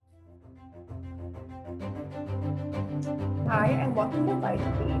Hi, and welcome to Life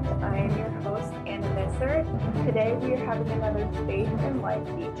Beat. I am your host, Anna Visser. Today we are having another Faith and Life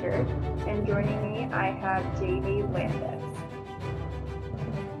feature, and joining me, I have JD Landis.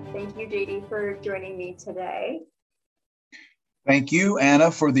 Thank you, JD, for joining me today. Thank you, Anna,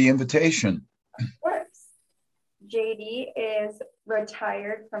 for the invitation. Of course. JD is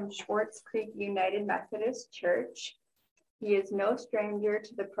retired from Swartz Creek United Methodist Church. He is no stranger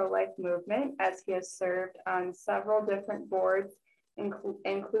to the pro-life movement, as he has served on several different boards,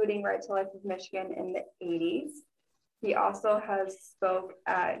 including Right to Life of Michigan in the 80s. He also has spoke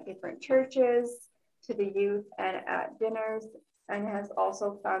at different churches, to the youth, and at dinners, and has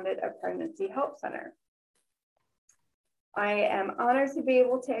also founded a pregnancy help center. I am honored to be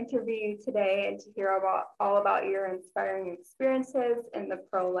able to interview you today and to hear all about your inspiring experiences in the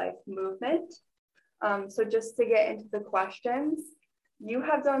pro-life movement. So just to get into the questions, you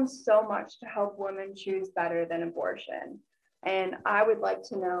have done so much to help women choose better than abortion. And I would like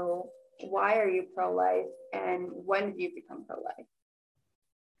to know, why are you pro-life and when did you become pro-life?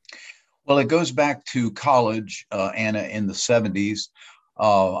 Well, it goes back to college, Anna, in the 70s.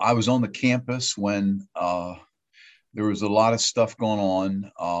 I was on the campus when there was a lot of stuff going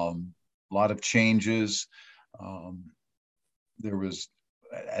on, a lot of changes. There was,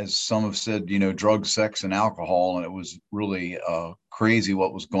 as some have said, drugs, sex, and alcohol, and it was really crazy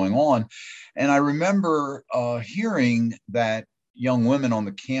what was going on. And I remember hearing that young women on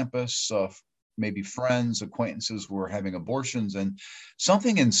the campus, maybe friends, acquaintances, were having abortions, and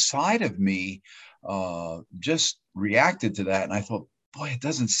something inside of me just reacted to that. And I thought, boy, it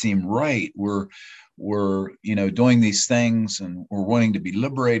doesn't seem right. We're doing these things and we're wanting to be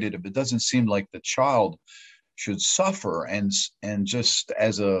liberated, but it doesn't seem like the child should suffer. And just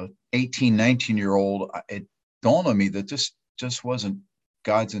as a 18, 19-year-old, it dawned on me that this just wasn't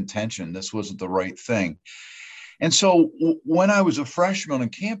God's intention. This wasn't the right thing. And so when I was a freshman on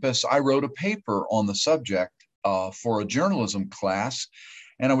campus, I wrote a paper on the subject for a journalism class.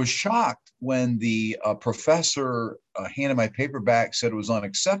 And I was shocked when the professor handed my paper back, said it was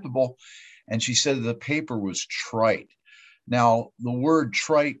unacceptable. And she said the paper was trite. Now, the word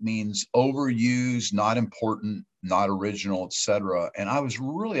trite means overused, not important, not original, etc. And I was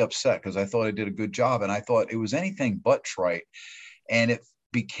really upset because I thought I did a good job. And I thought it was anything but trite. And it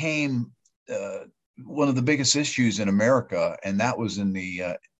became one of the biggest issues in America. And that was in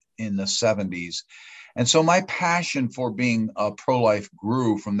the 70s. And so my passion for being pro-life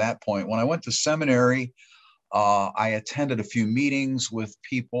grew from that point. When I went to seminary, I attended a few meetings with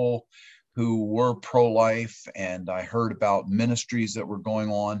people who were pro-life, and I heard about ministries that were going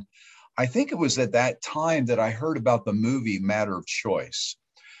on. I think it was at that time that I heard about the movie Matter of Choice.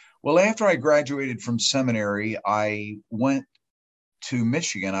 Well, after I graduated from seminary, I went to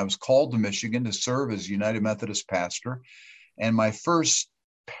Michigan. I was called to Michigan to serve as United Methodist pastor. And my first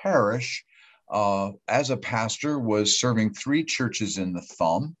parish as a pastor was serving 3 churches in the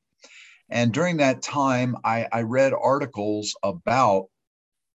Thumb. And during that time, I read articles about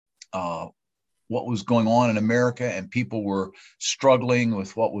what was going on in America, and people were struggling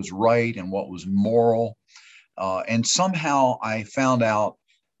with what was right and what was moral. And somehow I found out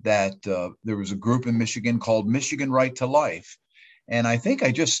that there was a group in Michigan called Michigan Right to Life. And I think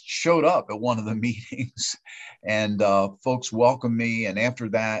I just showed up at one of the meetings, and folks welcomed me. And after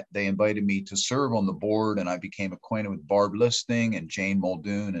that, they invited me to serve on the board, and I became acquainted with Barb Listing and Jane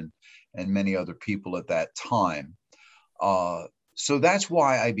Muldoon and many other people at that time. So that's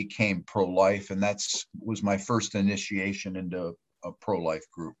why I became pro-life, and was my first initiation into a pro-life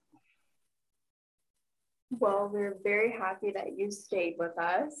group. Well, we're very happy that you stayed with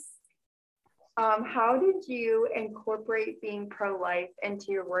us. How did you incorporate being pro-life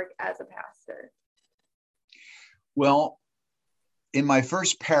into your work as a pastor? Well, in my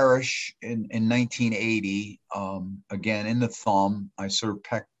first parish in 1980, again, in the Thumb, I served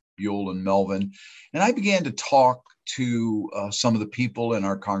Peck, Buell, and Melvin, and I began to talk to some of the people in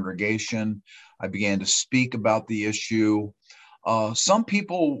our congregation. I began to speak about the issue. Some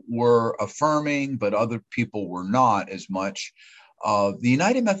people were affirming, but other people were not as much. The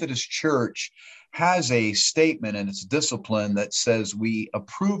United Methodist Church has a statement in its discipline that says we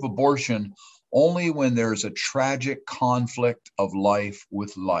approve abortion only when there's a tragic conflict of life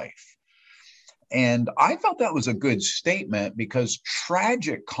with life. And I felt that was a good statement because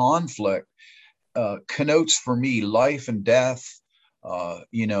tragic conflict connotes for me life and death,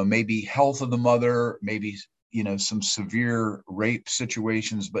 maybe health of the mother, maybe, some severe rape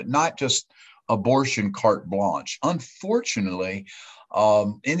situations, but not just abortion carte blanche. Unfortunately,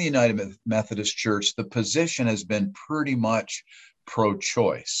 in the United Methodist Church, the position has been pretty much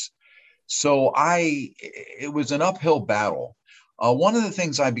pro-choice. So it was an uphill battle. One of the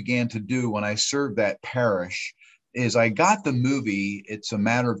things I began to do when I served that parish is I got the movie, It's a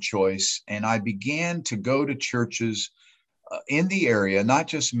Matter of Choice, and I began to go to churches in the area, not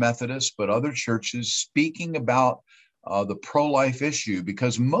just Methodist, but other churches, speaking about the pro-life issue,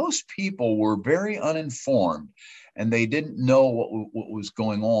 because most people were very uninformed and they didn't know what was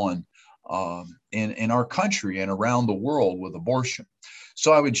going on in our country and around the world with abortion.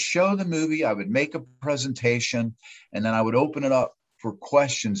 So I would show the movie, I would make a presentation, and then I would open it up for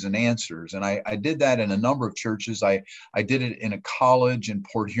questions and answers. And I did that in a number of churches. I did it in a college in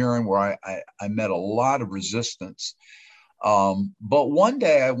Port Huron where I met a lot of resistance. But one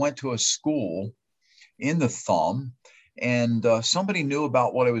day I went to a school in the Thumb, and somebody knew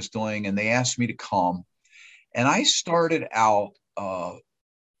about what I was doing, and they asked me to come. And I started out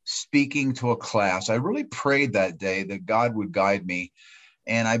speaking to a class. I really prayed that day that God would guide me.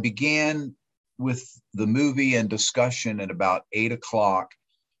 And I began with the movie and discussion at about 8 o'clock.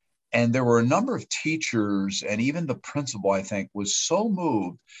 And there were a number of teachers, and even the principal, I think, was so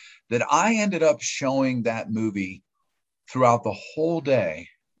moved that I ended up showing that movie throughout the whole day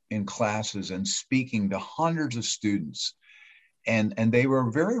in classes and speaking to hundreds of students. And they were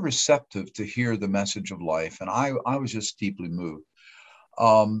very receptive to hear the message of life. And I was just deeply moved.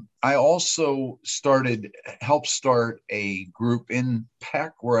 I also helped start a group in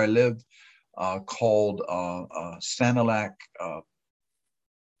Peck where I lived called Sanilac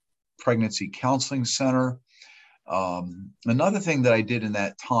Pregnancy Counseling Center. Another thing that I did in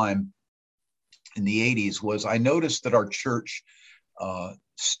that time in the 80s was I noticed that our church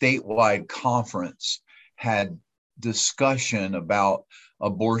statewide conference had discussion about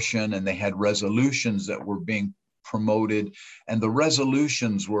abortion, and they had resolutions that were being promoted, and the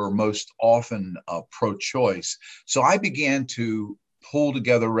resolutions were most often pro-choice. So I began to pull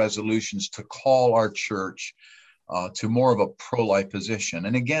together resolutions to call our church to more of a pro-life position.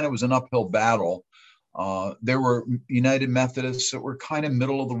 And again, it was an uphill battle. There were United Methodists that were kind of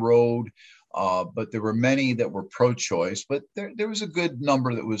middle of the road, but there were many that were pro-choice, but there was a good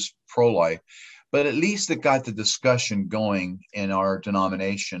number that was pro-life. But at least it got the discussion going in our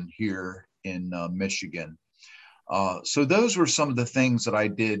denomination here in Michigan. So those were some of the things that I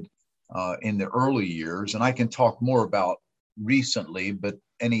did in the early years, and I can talk more about recently, but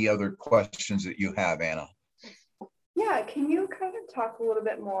any other questions that you have, Anna? Yeah, can you kind of talk a little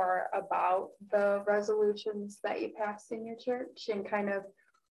bit more about the resolutions that you passed in your church and kind of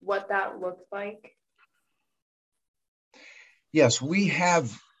what that looked like? Yes, we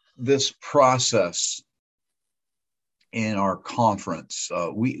have this process in our conference.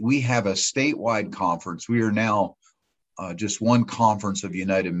 We have a statewide conference. We are now just one conference of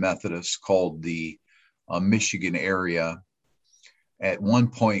United Methodists called the Michigan area. At one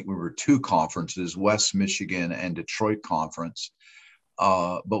point, we were two conferences, West Michigan and Detroit Conference.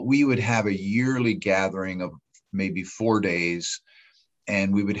 But we would have a yearly gathering of maybe 4 days,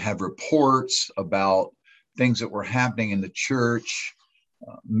 and we would have reports about things that were happening in the church,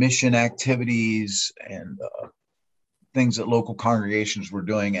 mission activities, and things that local congregations were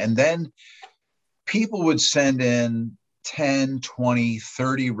doing. And then people would send in 10, 20,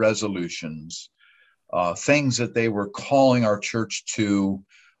 30 resolutions, things that they were calling our church to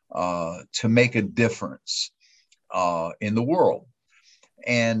make a difference in the world.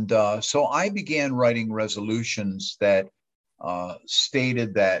 And so I began writing resolutions that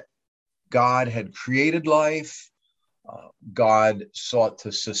stated that God had created life, God sought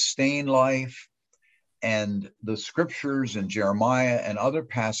to sustain life, and the scriptures in Jeremiah and other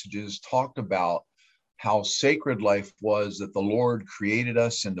passages talked about how sacred life was, that the Lord created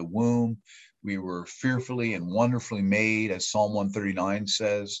us in the womb. We were fearfully and wonderfully made, as Psalm 139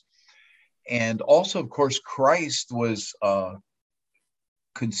 says. And also, of course, Christ was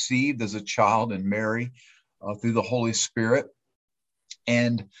conceived as a child in Mary through the Holy Spirit.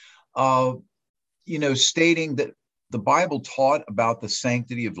 And, stating that the Bible taught about the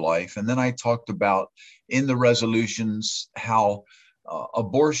sanctity of life. And then I talked about in the resolutions how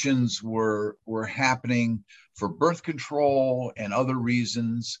abortions were happening for birth control and other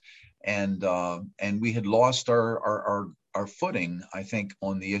reasons. And we had lost our footing, I think,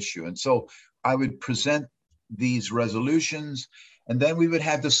 on the issue. And so I would present these resolutions, and then we would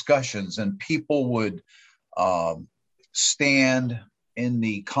have discussions, and people would stand in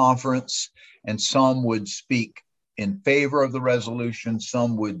the conference, and some would speak in favor of the resolution,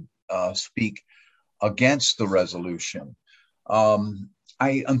 some would speak against the resolution.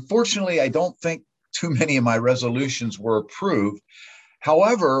 Unfortunately, I don't think too many of my resolutions were approved.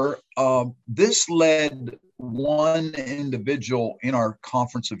 However, this led one individual in our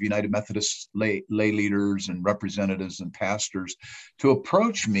Conference of United Methodist lay leaders and representatives and pastors to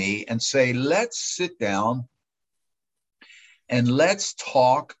approach me and say, let's sit down and let's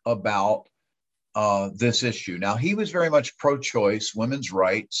talk about this issue. Now, he was very much pro-choice, women's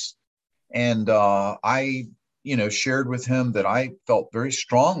rights, and I, shared with him that I felt very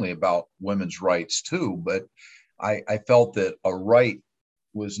strongly about women's rights too, but I felt that a right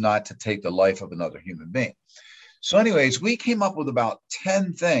was not to take the life of another human being. So anyways, we came up with about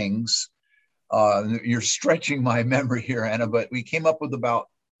 10 things. You're stretching my memory here, Anna, but we came up with about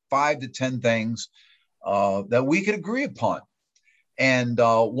 5 to 10 things that we could agree upon. And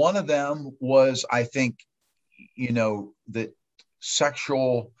one of them was, I think, that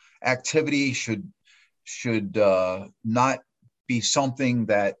sexual activity should not be something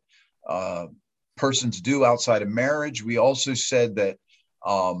that persons do outside of marriage. We also said that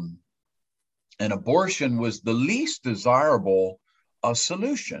an abortion was the least desirable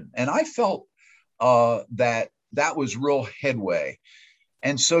solution. And I felt that was real headway.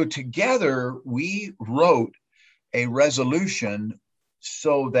 And so together we wrote a resolution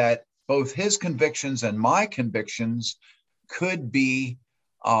so that both his convictions and my convictions could be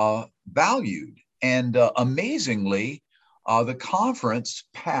valued. And amazingly, the conference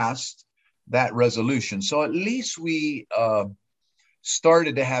passed that resolution. So at least we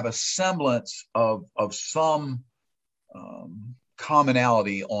started to have a semblance of some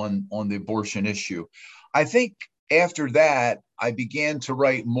commonality on the abortion issue. I think after that, I began to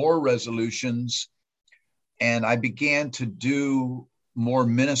write more resolutions, and I began to do more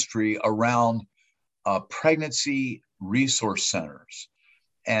ministry around pregnancy resource centers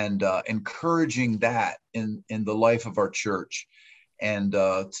and encouraging that in the life of our church. And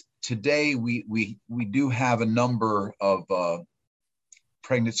today we do have a number of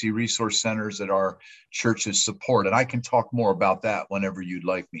pregnancy resource centers that our churches support. And I can talk more about that whenever you'd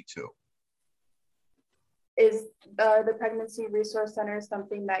like me to. Is the pregnancy resource center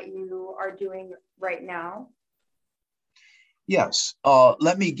something that you are doing right now? Yes.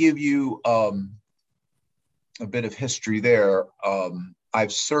 Let me give you a bit of history there.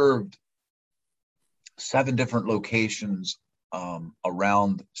 I've served 7 different locations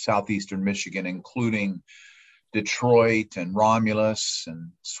around southeastern Michigan, including Detroit and Romulus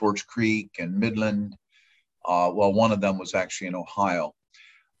and Swartz Creek and Midland. Well, one of them was actually in Ohio.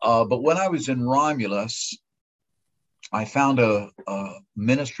 But when I was in Romulus, I found a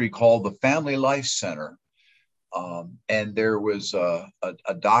ministry called the Family Life Center. And there was a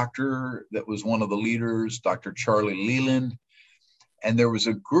doctor that was one of the leaders, Dr. Charlie Leland. And there was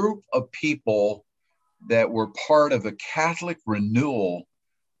a group of people that were part of a Catholic renewal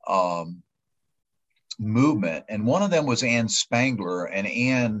movement. And one of them was Ann Spangler, and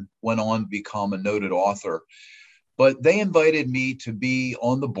Ann went on to become a noted author. But they invited me to be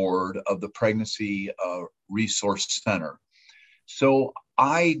on the board of the Pregnancy Resource Center. So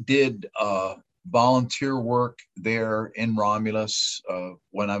I did volunteer work there in Romulus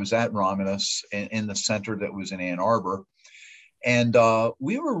when I was at Romulus in the center that was in Ann Arbor. And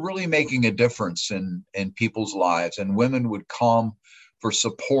we were really making a difference in people's lives, and women would come for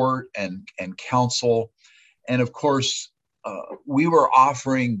support and counsel. And of course, we were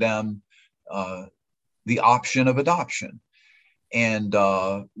offering them the option of adoption. And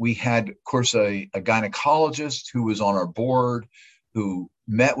we had, of course, a gynecologist who was on our board who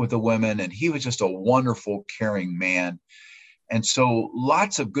met with the women, and he was just a wonderful, caring man. And so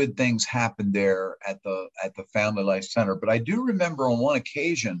lots of good things happened there at the Family Life Center. But I do remember on one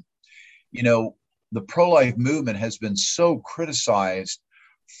occasion, the pro-life movement has been so criticized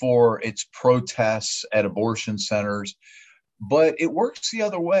for its protests at abortion centers, but it works the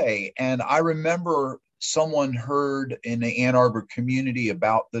other way. And I remember someone heard in the Ann Arbor community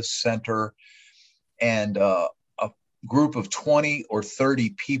about this center, and a group of 20 or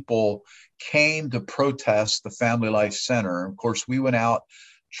 30 people came to protest the Family Life Center. Of course, we went out,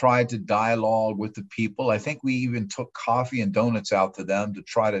 tried to dialogue with the people. I think we even took coffee and donuts out to them to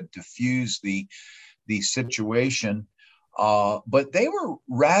try to diffuse the situation. But they were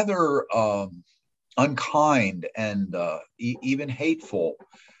rather unkind and even hateful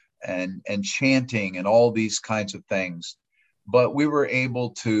and chanting and all these kinds of things. But we were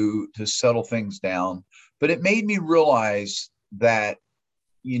able to settle things down. But it made me realize that,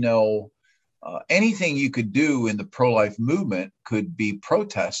 anything you could do in the pro-life movement could be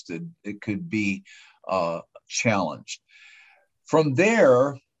protested. It could be challenged. From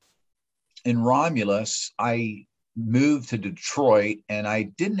there, in Romulus, I moved to Detroit, and I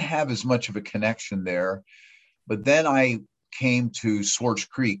didn't have as much of a connection there. But then I came to Swartz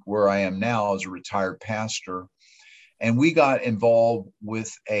Creek, where I am now as a retired pastor, and we got involved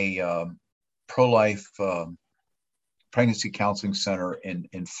with a pro-life pregnancy counseling center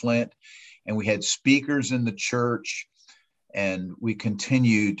in Flint. And we had speakers in the church, and we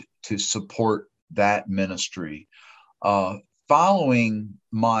continued to support that ministry. Following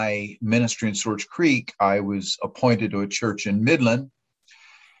my ministry in Swartz Creek, I was appointed to a church in Midland.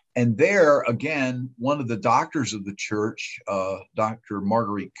 And there, again, one of the doctors of the church, Dr.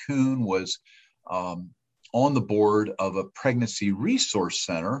 Marguerite Kuhn, was on the board of a pregnancy resource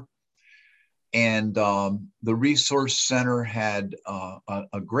center. And the resource center had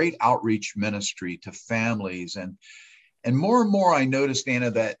a great outreach ministry to families. And more, I noticed,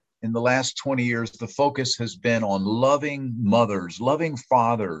 Anna, that in the last 20 years, the focus has been on loving mothers, loving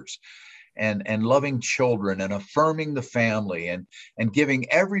fathers, and loving children, and affirming the family, and giving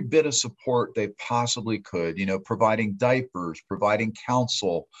every bit of support they possibly could, providing diapers, providing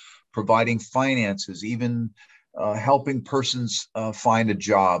counsel, providing finances, even helping persons find a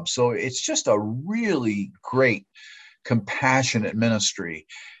job. So it's just a really great, compassionate ministry.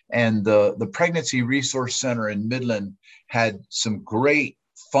 And the Pregnancy Resource Center in Midland had some great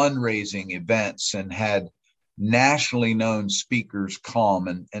fundraising events and had nationally known speakers come.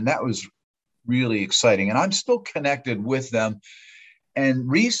 And that was really exciting. And I'm still connected with them. And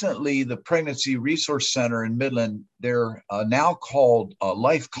recently, the Pregnancy Resource Center in Midland, they're now called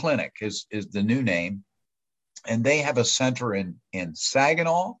Life Clinic is the new name. And they have a center in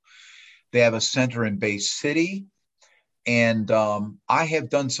Saginaw. They have a center in Bay City. And I have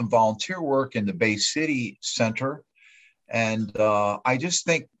done some volunteer work in the Bay City Center. And I just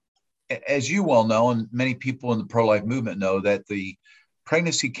think, as you well know, and many people in the pro-life movement know, that the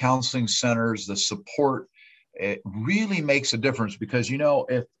pregnancy counseling centers, the support, it really makes a difference. Because,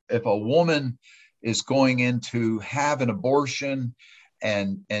 if a woman is going in to have an abortion,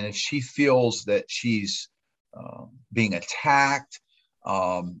 and if she feels that she's being attacked,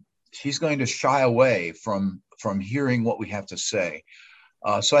 she's going to shy away from hearing what we have to say.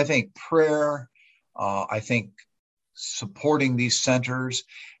 So I think prayer, I think supporting these centers,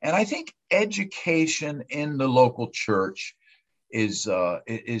 and I think education in the local church is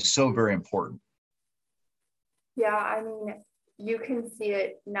so very important. Yeah, I mean, you can see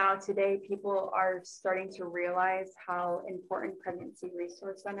it now today. People are starting to realize how important pregnancy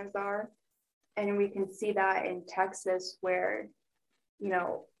resource centers are. And we can see that in Texas, where,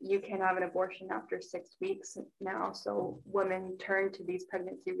 you can have an abortion after 6 weeks now. So women turn to these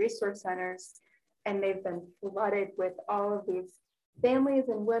pregnancy resource centers, and they've been flooded with all of these families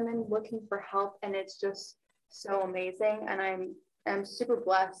and women looking for help. And it's just so amazing. And I'm super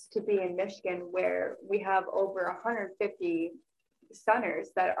blessed to be in Michigan, where we have over 150 centers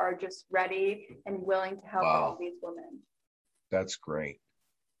that are just ready and willing to help all of these women. That's great.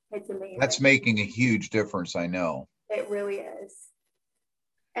 It's amazing. That's making a huge difference, I know. It really is.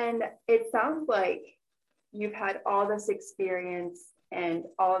 And it sounds like you've had all this experience and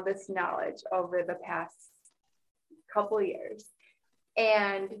all of this knowledge over the past couple of years.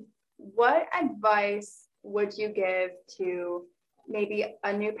 And what advice would you give to maybe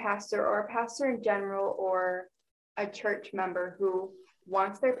a new pastor, or a pastor in general, or a church member who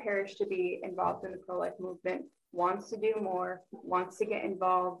wants their parish to be involved in the pro-life movement, wants to do more, wants to get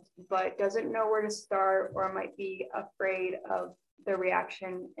involved, but doesn't know where to start, or might be afraid of the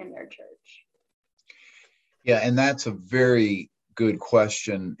reaction in their church? Yeah, and that's a very good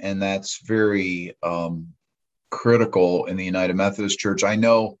question, and that's very critical in the United Methodist Church. I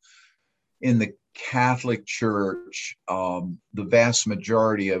know in the Catholic Church, the vast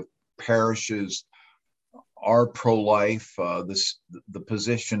majority of parishes are pro-life. The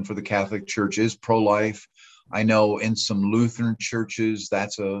position for the Catholic Church is pro-life. I know in some Lutheran churches,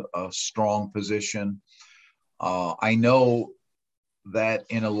 that's a strong position. I know that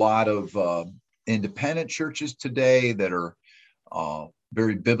in a lot of independent churches today that are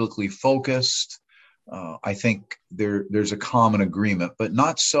very biblically focused, I think there's a common agreement, but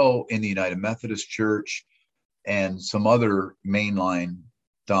not so in the United Methodist Church and some other mainline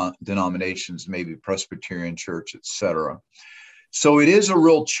denominations, maybe Presbyterian Church, etc. So it is a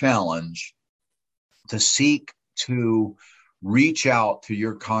real challenge to seek to reach out to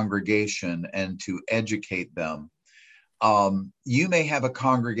your congregation and to educate them. You may have a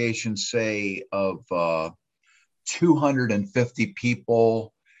congregation, say, of 250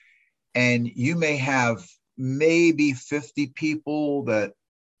 people, and you may have maybe 50 people that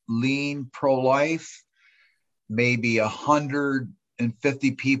lean pro-life, maybe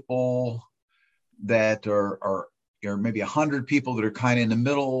 150 people that are maybe 100 people that are kind of in the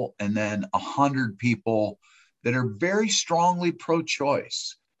middle, and then 100 people that are very strongly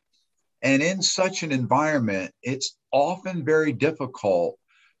pro-choice. And in such an environment, it's often very difficult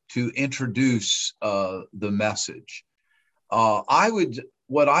to introduce the message.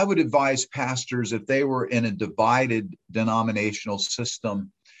 What I would advise pastors if they were in a divided denominational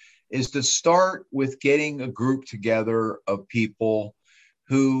system is to start with getting a group together of people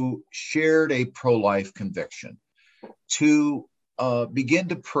who shared a pro-life conviction, to begin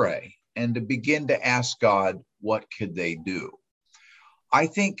to pray and to begin to ask God, what could they do? I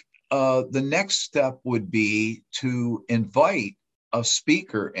think the next step would be to invite a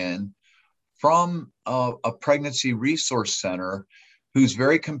speaker in from a pregnancy resource center who's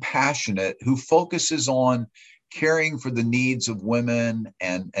very compassionate, who focuses on caring for the needs of women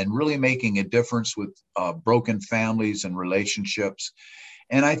and really making a difference with broken families and relationships.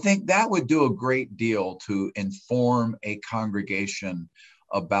 And I think that would do a great deal to inform a congregation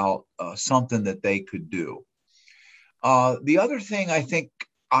about something that they could do. The other thing I think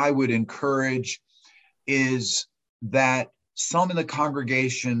I would encourage is that some in the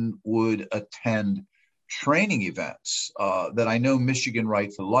congregation would attend training events that I know Michigan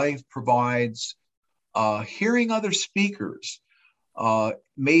Right to Life provides, hearing other speakers.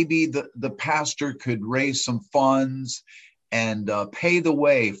 Maybe the pastor could raise some funds and pay the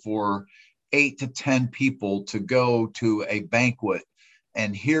way for 8 to 10 people to go to a banquet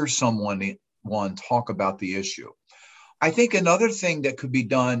and hear someone talk about the issue. I think another thing that could be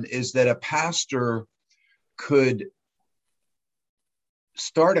done is that a pastor could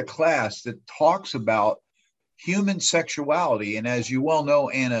start a class that talks about human sexuality. And as you well know,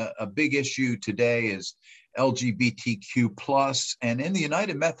 Anna, a big issue today is LGBTQ+. And in the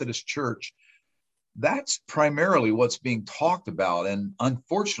United Methodist Church, that's primarily what's being talked about. And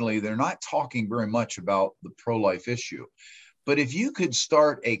unfortunately, they're not talking very much about the pro-life issue. But if you could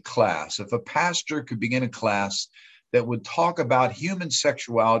start a class, if a pastor could begin a class that would talk about human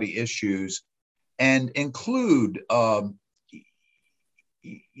sexuality issues and include,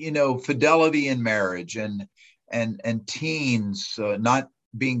 fidelity in marriage and teens not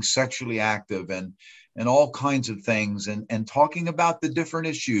being sexually active and all kinds of things, and talking about the different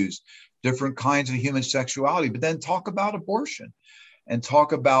issues, different kinds of human sexuality, but then talk about abortion and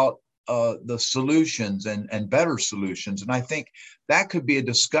talk about the solutions and better solutions. And I think that could be a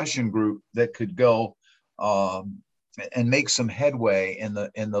discussion group that could go and make some headway in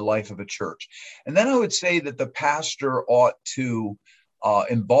the life of a church. And then I would say that the pastor ought to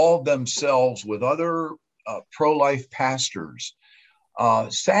involve themselves with other pro-life pastors.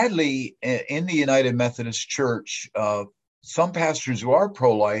 Sadly, in the United Methodist Church, some pastors who are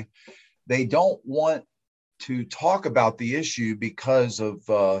pro-life, they don't want to talk about the issue because of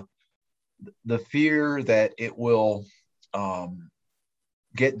the fear that it will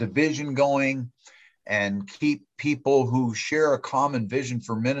get division going and keep people who share a common vision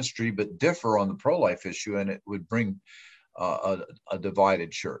for ministry but differ on the pro-life issue, and it would bring a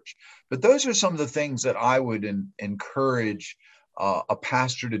divided church. But those are some of the things that I would encourage a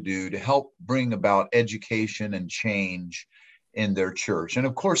pastor to do to help bring about education and change in their church. And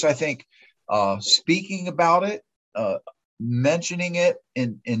of course, I think speaking about it, mentioning it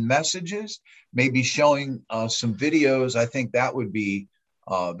in messages, maybe showing some videos, I think that would be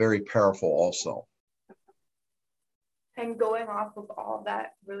very powerful also. And going off of all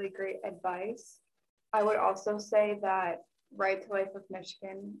that really great advice, I would also say that Right to Life of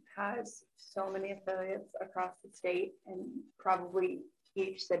Michigan has so many affiliates across the state and probably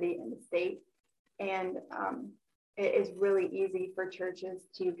each city in the state. And it is really easy for churches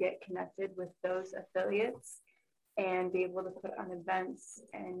to get connected with those affiliates and be able to put on events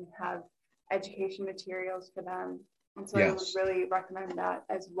and have education materials for them. And so yes. I would really recommend that,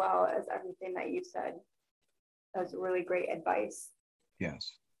 as well as everything that you said. That's really great advice.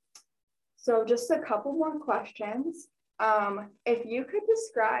 Yes. So just a couple more questions. If you could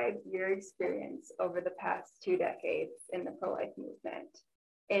describe your experience over the past 2 decades in the pro-life movement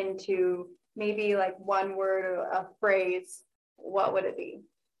into maybe like one word or a phrase, what would it be?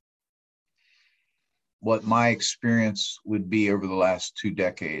 What my experience would be over the last 2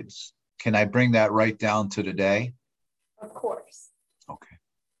 decades. Can I bring that right down to today? Of course. Okay.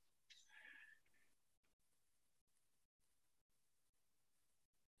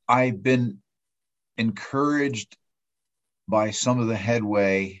 I've been encouraged by some of the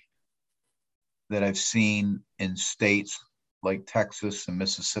headway that I've seen in states like Texas and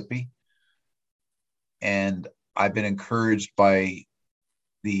Mississippi. And I've been encouraged by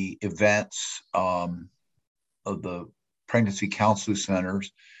the events of the pregnancy counseling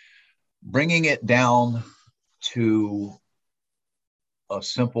centers, bringing it down to a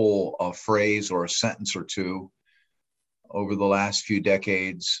simple phrase or a sentence or two over the last few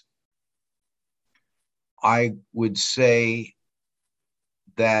decades, I would say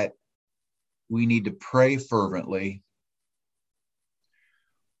that we need to pray fervently.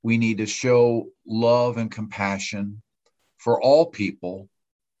 We need to show love and compassion for all people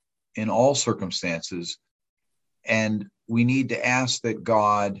in all circumstances. And we need to ask that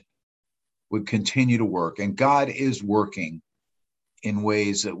God would continue to work. And God is working in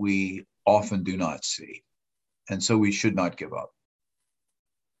ways that we often do not see. And so we should not give up.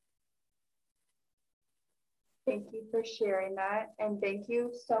 Thank you for sharing that. And thank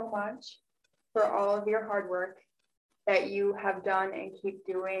you so much for all of your hard work that you have done and keep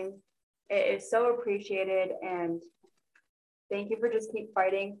doing. It is so appreciated. And thank you for just keep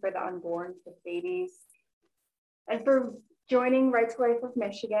fighting for the unborn, the babies, and for joining Right to Life of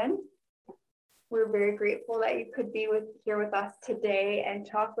Michigan. We're very grateful that you could be here with us today and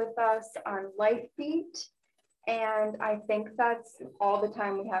talk with us on Life Beat. And I think that's all the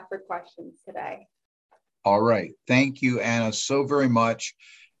time we have for questions today. All right. Thank you, Anna, so very much.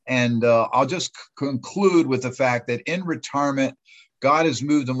 And I'll just conclude with the fact that in retirement, God has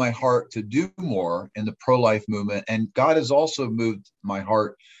moved in my heart to do more in the pro-life movement. And God has also moved my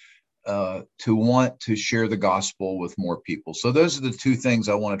heart to want to share the gospel with more people. So those are the two things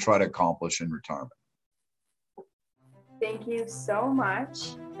I want to try to accomplish in retirement. Thank you so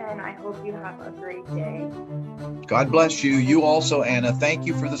much. And I hope you have a great day. God bless you. You also, Anna. Thank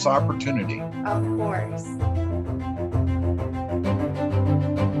you for this opportunity. Of course.